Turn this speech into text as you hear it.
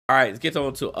All right, let's get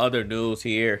on to other news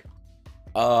here.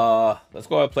 Let's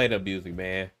go ahead and play the music,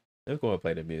 man. Let's go ahead and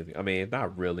play the music. I mean,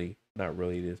 not really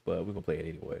this, but we're gonna play it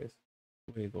anyways.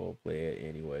 We're gonna play it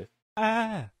anyways.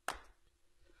 I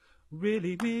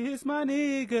really miss my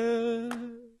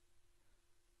nigga.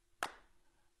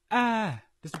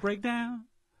 Just a breakdown.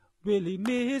 Really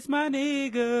miss my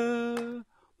nigga.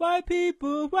 White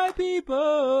people, white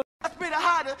people. I spit it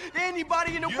hotter than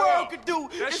anybody in the world could do.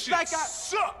 That it's shit like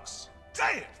sucks.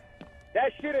 Damn.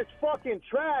 That shit is fucking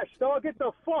trash, dog. Get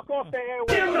the fuck off the airway.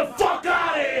 Get him the fuck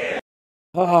out of here.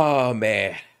 Oh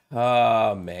man.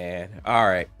 Oh man. All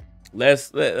right.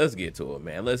 Let's get to it,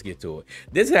 man. Let's get to it.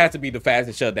 This has to be the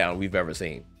fastest shutdown we've ever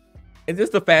seen. Is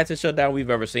this the fastest shutdown we've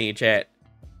ever seen, chat?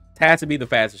 It has to be the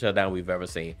fastest shutdown we've ever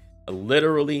seen.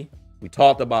 Literally, we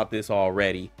talked about this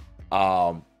already.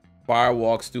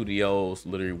 Firewalk Studios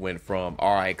literally went from,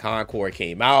 all right, Concord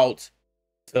came out,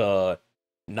 to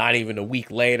not even a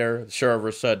week later, the server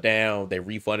shut down. They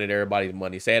refunded everybody's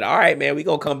money. Said, all right, man, we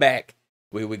gonna come back.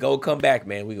 We gonna come back,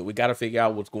 man. We gotta figure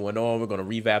out what's going on. We're gonna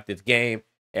revamp this game,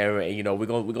 and you know we're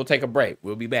gonna take a break.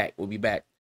 We'll be back. We'll be back.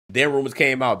 Then rumors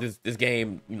came out this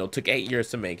game, you know, took 8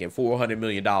 years to make and $400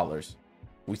 million.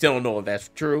 We still don't know if that's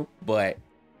true, but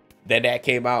then that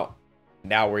came out.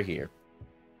 Now we're here.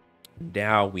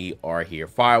 Now we are here.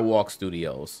 Firewalk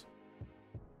Studios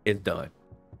is done.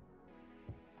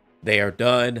 They are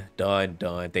done.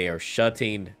 They are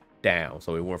shutting down.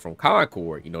 So we went from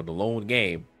Concord, you know, the lone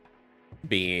game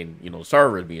being, you know,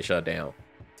 servers being shut down,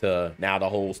 to now the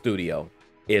whole studio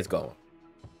is gone.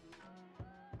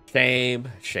 Shame,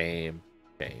 shame,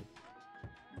 shame.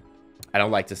 I don't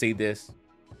like to see this,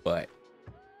 but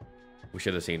we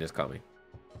should have seen this coming.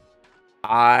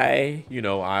 I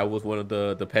was one of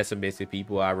the pessimistic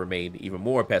people. I remained even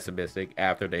more pessimistic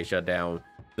after they shut down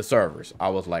the servers. I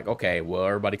was like, okay, well,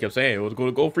 everybody kept saying it was going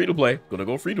to go free to play.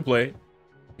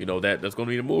 You know, that's going to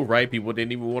be the move, right? People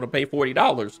didn't even want to pay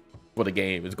 $40 for the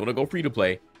game. It's going to go free to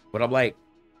play. But I'm like,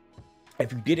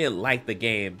 if you didn't like the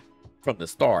game from the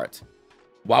start,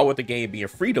 why would the game being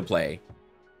free to play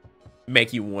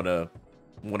make you want to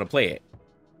play it?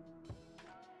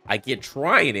 I get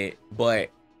trying it, but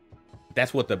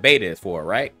that's what the beta is for,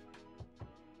 right?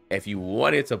 If you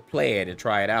wanted to play it and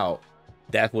try it out,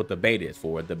 that's what the beta is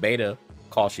for. The beta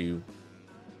costs you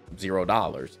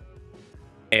 $0.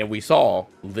 And we saw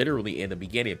literally in the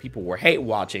beginning, people were hate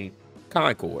watching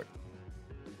Concord.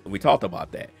 And we talked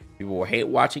about that. People were hate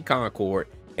watching Concord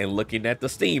and looking at the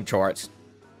Steam charts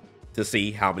to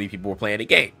see how many people were playing the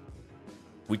game.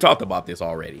 We talked about this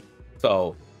already.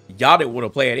 So y'all didn't want to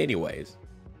play it anyways.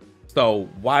 So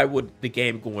why would the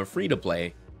game going free to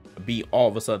play be all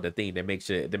of a sudden the thing that makes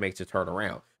it turn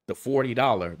around? The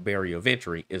 $40 barrier of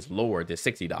entry is lower than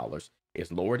 $60.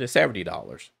 It's lower than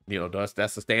 $70. You know,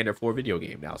 that's the standard for a video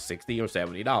game now, $60 or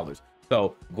 $70.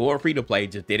 So going free to play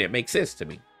just didn't make sense to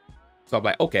me. So I'm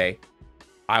like, okay,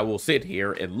 I will sit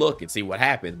here and look and see what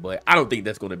happens, but I don't think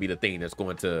that's going to be the thing that's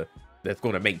going to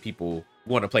make people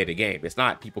want to play the game. It's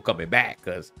not people coming back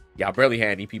because y'all barely had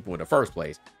any people in the first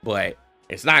place, but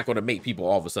it's not going to make people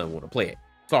all of a sudden want to play it.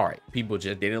 Sorry, people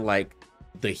just didn't like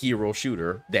the hero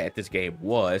shooter that this game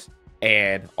was,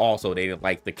 and also they didn't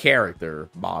like the character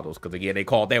models because again they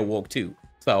called that woke too.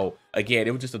 So again,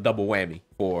 it was just a double whammy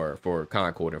for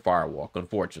Concord and Firewalk,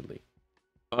 unfortunately.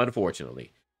 So I'm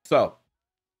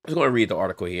just going to read the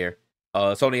article here.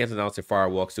 Sony has announced that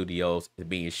Firewalk Studios is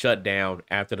being shut down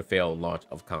after the failed launch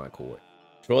of Concord.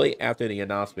 Shortly after the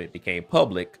announcement became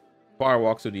public,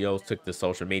 Firewalk Studios took to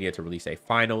social media to release a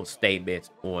final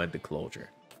statement on the closure.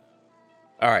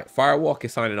 All right, Firewalk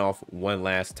is signing off one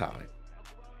last time.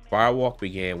 Firewalk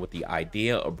began with the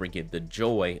idea of bringing the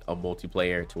joy of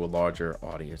multiplayer to a larger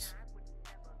audience.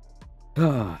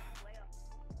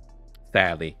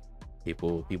 Sadly,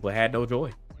 people had no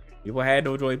joy. People had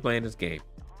no joy playing this game.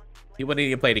 People didn't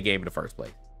even play the game in the first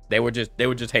place. They were just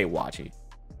hate watching.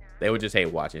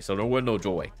 So there was no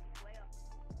joy.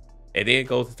 It then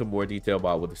goes into more detail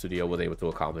about what the studio was able to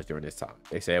accomplish during this time.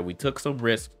 They said, we took some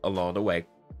risks along the way,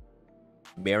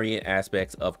 marrying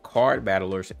aspects of card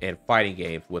battlers and fighting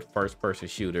games with first-person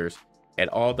shooters. And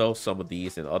although some of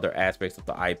these and other aspects of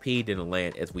the IP didn't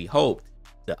land as we hoped,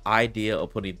 the idea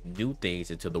of putting new things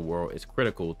into the world is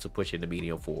critical to pushing the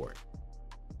medium forward.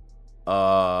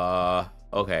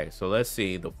 Okay, so let's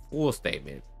see the full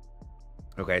statement.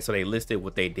 Okay, so they listed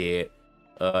what they did.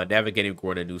 Navigating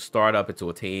growing a new startup into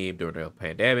a team during the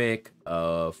pandemic.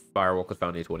 Firewalk was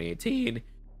founded in 2018.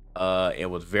 It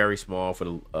was very small for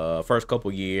the first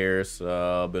couple years.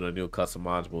 Built a new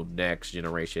customizable next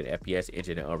generation FPS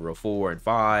engine in Unreal 4 and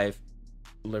 5,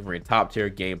 delivering top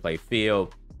tier gameplay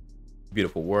feel.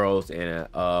 beautiful worlds,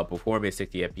 and performance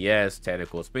 60 FPS,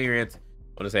 technical experience.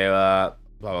 I want to say blah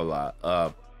blah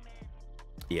blah.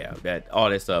 Yeah, that all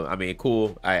that stuff. I mean,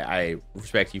 cool. I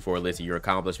respect you for listing your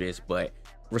accomplishments, but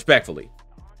respectfully,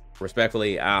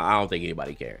 I don't think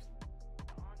anybody cares.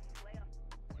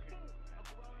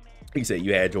 He said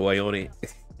you had joy on it.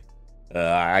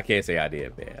 I can't say I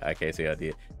did, man. I can't say I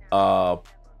did.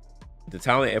 The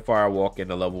talent at Firewalk and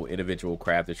the level of individual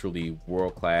craft is truly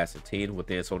world class. A team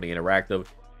within Sony Interactive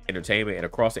Entertainment and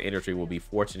across the industry will be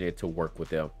fortunate to work with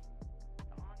them.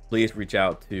 Please reach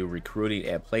out to recruiting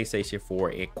at PlayStation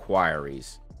 4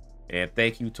 inquiries. And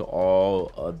thank you to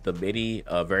all the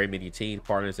very many team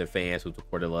partners and fans who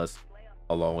supported us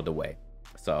along the way.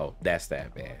 So that's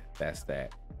that, man. That's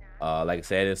that. Like I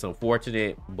said, it's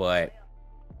unfortunate, but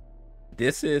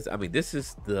this is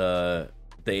the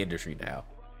industry now.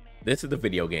 This is the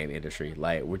video game industry.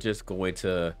 Like, we're just going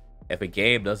to, if a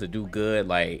game doesn't do good,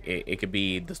 like it could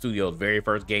be the studio's very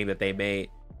first game that they made,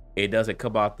 it doesn't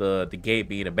come out the gate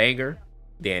being a banger,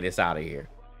 then it's out of here.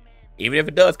 Even if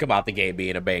it does come out the gate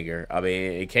being a banger, I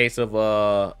mean, in case of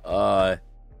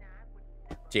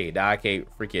gee, now I can't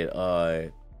freaking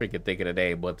think of the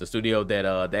name, but the studio that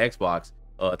the Xbox,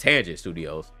 Tangent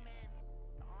Studios,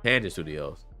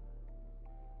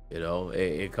 you know,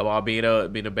 it come out being a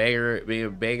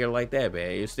banger like that,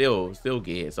 man. It's still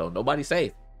good. So nobody's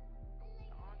safe.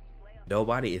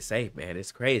 Nobody is safe, man.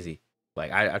 It's crazy.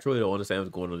 Like, I truly don't understand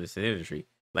what's going on in this industry.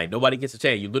 Like, nobody gets a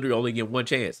chance. You literally only get one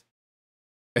chance.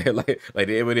 like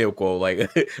the Eminem quote,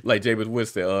 like James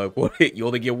Winston quote, you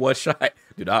only get one shot.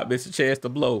 Do not miss a chance to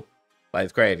blow. Like,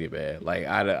 it's crazy, man. Like,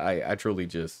 I truly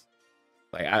just,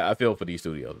 like, I feel for these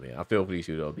studios, man. I feel for these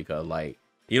studios because, like,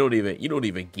 you don't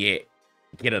even get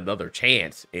another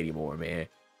chance anymore, man.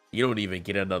 You don't even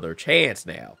get another chance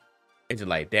now. It's just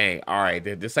like, dang, all right,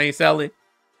 this ain't selling.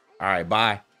 All right,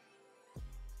 bye.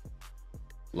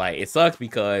 Like, it sucks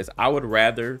because I would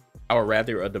rather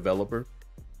a developer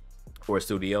or a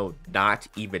studio not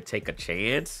even take a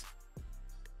chance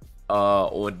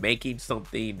on making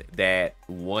something that,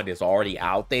 one, is already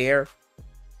out there,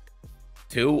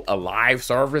 two, a live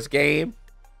service game.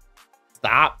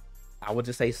 Stop. I would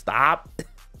just say stop.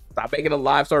 Stop making a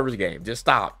live service game. Just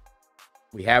stop.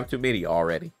 We have too many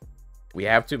already. We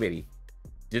have too many.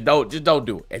 Just don't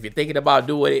do it. If you're thinking about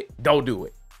doing it, don't do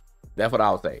it. That's what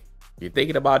I would say. If you're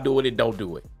thinking about doing it, don't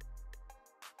do it.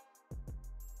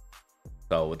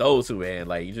 So with those two, man,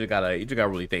 like, you just gotta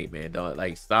really think, man. Don't,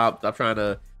 like, stop trying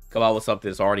to come out with something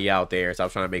that's already out there.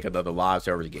 Stop trying to make another live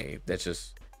service game that's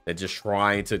just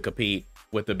trying to compete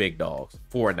with the big dogs.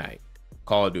 Fortnite,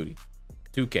 Call of Duty,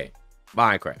 2K,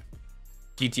 Minecraft,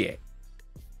 GTA.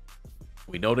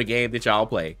 We know the game that y'all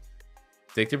play.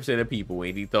 60% of people,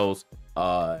 we need those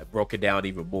broken down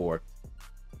even more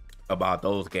about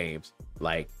those games.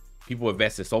 Like, people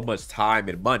invested so much time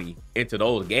and money into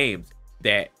those games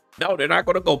that no, they're not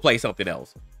going to go play something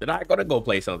else. They're not going to go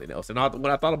play something else. And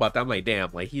when I thought about that, I'm like, damn,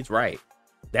 like, he's right.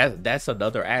 That's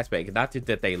another aspect. Not just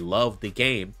that they love the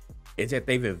game, it's that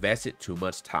they've invested too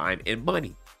much time and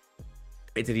money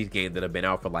into these games that have been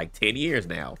out for like 10 years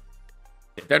now.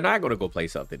 If they're not going to go play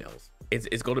something else,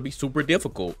 it's going to be super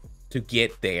difficult to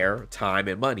get their time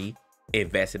and money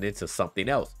invested into something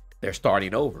else. They're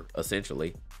starting over,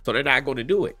 essentially. So they're not going to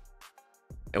do it.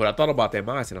 And when I thought about that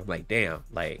mindset, I'm like, damn,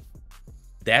 like,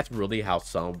 that's really how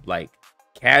some, like,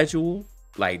 casual,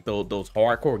 like, those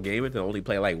hardcore gamers that only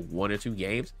play like 1 or 2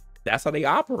 games, that's how they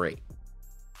operate.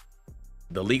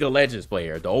 The League of Legends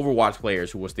players, the Overwatch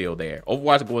players who were still there.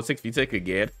 Overwatch is going 6v6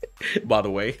 again, by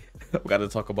the way. I've got to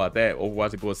talk about that.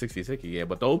 Overwatch is going 6v6 again.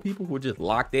 But those people who are just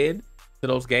locked in to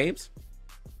those games,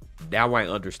 now I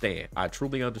understand. I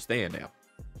truly understand now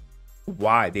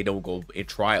why they don't go and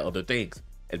try other things.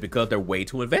 It's because they're way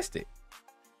too invested.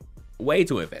 Way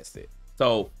too invested.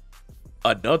 So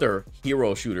another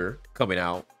hero shooter coming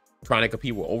out trying to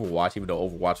compete with Overwatch, even though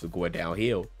Overwatch was going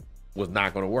downhill, was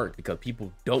not going to work because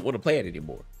people don't want to play it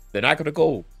anymore. They're not going to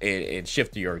go and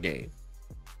shift to your game.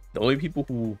 The only people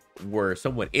who were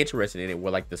somewhat interested in it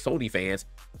were like the Sony fans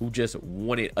who just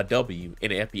wanted a W in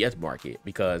the FPS market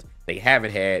because they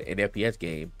haven't had an FPS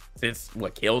game since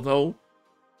what, Killzone?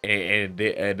 And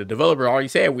the developer already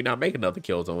said we're not making another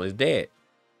Killzone. It's dead.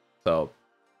 So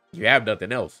you have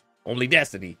nothing else. Only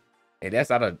Destiny, and that's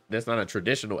not a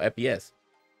traditional FPS.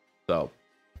 So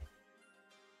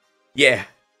yeah,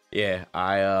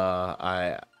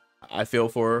 I feel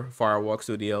for Firewalk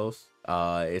Studios.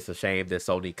 It's a shame that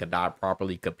Sony could not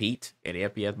properly compete in the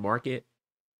FPS market.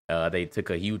 They took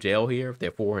a huge L here. If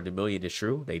their 400 million is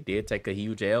true, they did take a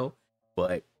huge L,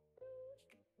 but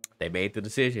they made the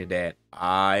decision that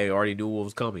I already knew what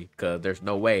was coming because there's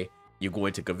no way you're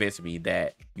going to convince me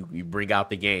that you bring out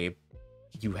the game,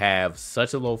 you have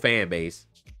such a low fan base,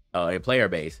 and player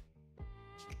base,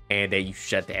 and then you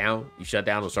shut down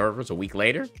the servers a week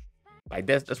later? Like,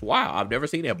 that's wild. I've never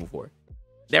seen that before.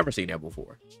 Never seen that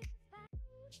before.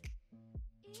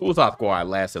 Suicide Squad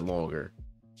lasted longer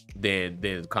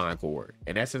than Concord,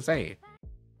 and that's insane.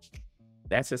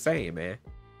 That's insane, man.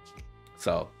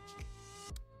 So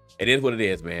it is what it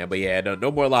is, man. But yeah,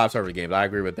 no more live server games. I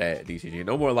agree with that, DCG.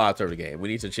 No more live server game. We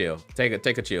need to chill. Take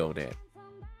a chill on that.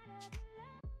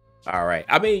 All right.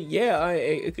 I mean, yeah,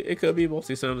 it could be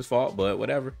mostly Cinema's fault, but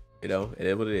whatever. You know, it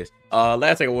is what it is.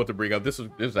 Last thing I want to bring up. This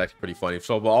was actually pretty funny.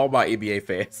 So for all my NBA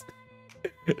fans,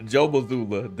 Joe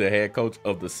Mazzulla, the head coach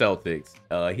of the Celtics,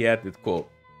 he had this quote.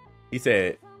 He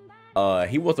said,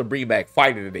 he wants to bring back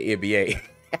fighting in the NBA.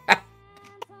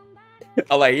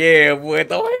 I'm like, yeah, boy,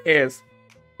 throw hands.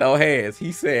 Throw hands.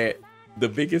 He said, the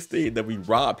biggest thing that we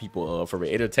rob people of from an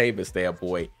entertainment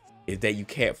standpoint is that you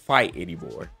can't fight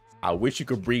anymore. I wish you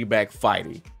could bring back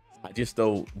fighting. I just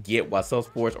don't get why some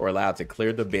sports are allowed to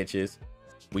clear the benches.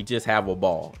 We just have a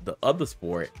ball. The other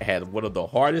sport has one of the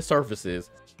hardest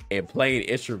surfaces and playing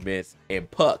instruments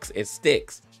and pucks and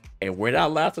sticks. And we're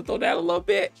not allowed to throw down a little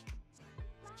bit.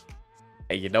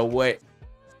 And you know what?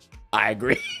 I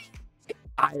agree.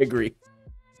 I agree.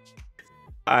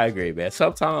 I agree, man.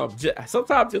 Sometimes just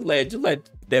let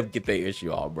them get their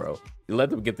issue off, bro. Let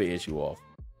them get their issue off.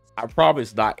 I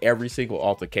promise not every single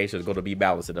altercation is going to be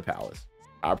balanced in the palace.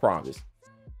 I promise.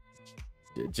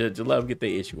 Just let them get their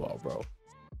issue off, bro.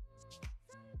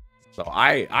 So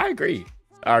I agree.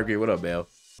 I agree. What up, Mel?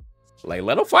 Like,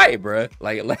 let them fight, bro.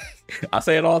 Like I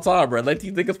say it all the time, bro. Let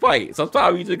these niggas fight.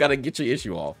 Sometimes you just gotta get your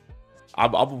issue off.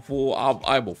 I'm a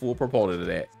full proponent of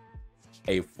that.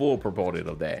 A full proponent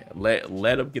of that. Let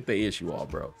them get the issue off,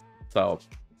 bro. So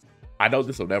I know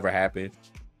this will never happen,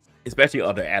 especially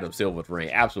under Adam Silver's reign.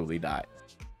 Absolutely not.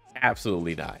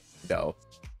 Absolutely not. No.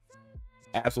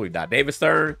 Absolutely not. David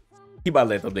Stern, he might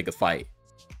let them niggas fight.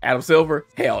 Adam Silver,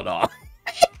 hell no.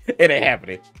 It ain't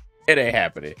happening. It ain't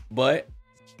happening. But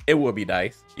it would be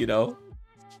nice, you know.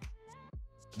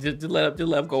 Just let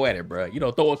them go at it, bro. You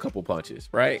know, throw a couple punches,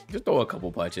 right? Just throw a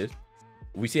couple punches.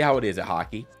 We see how it is at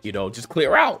hockey. You know, just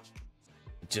clear out.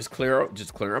 Just clear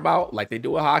them out like they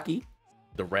do in hockey.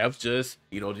 The refs just,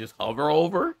 you know, just hover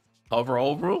over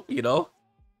them, you know.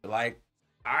 Like,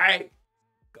 all right,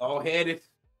 go ahead and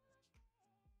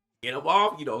get them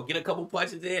off, you know, get a couple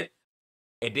punches in,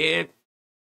 and then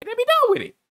be done with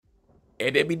it.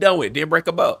 And then be done with it. Then break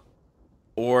them up.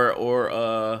 Or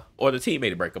the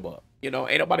teammate break them up. You know,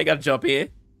 ain't nobody got to jump in.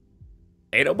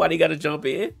 Ain't nobody got to jump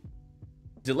in.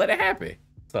 Just let it happen.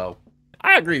 So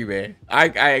I agree, man. I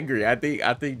agree. I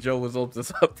think Joe was onto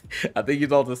something. I think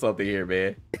he's onto something here,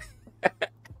 man.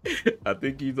 I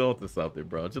think he's onto something,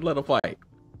 bro. Just let him fight.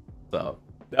 So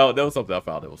that was something I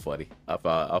found that was funny. I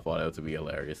found that to be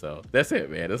hilarious. So that's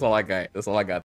it, man. That's all I got.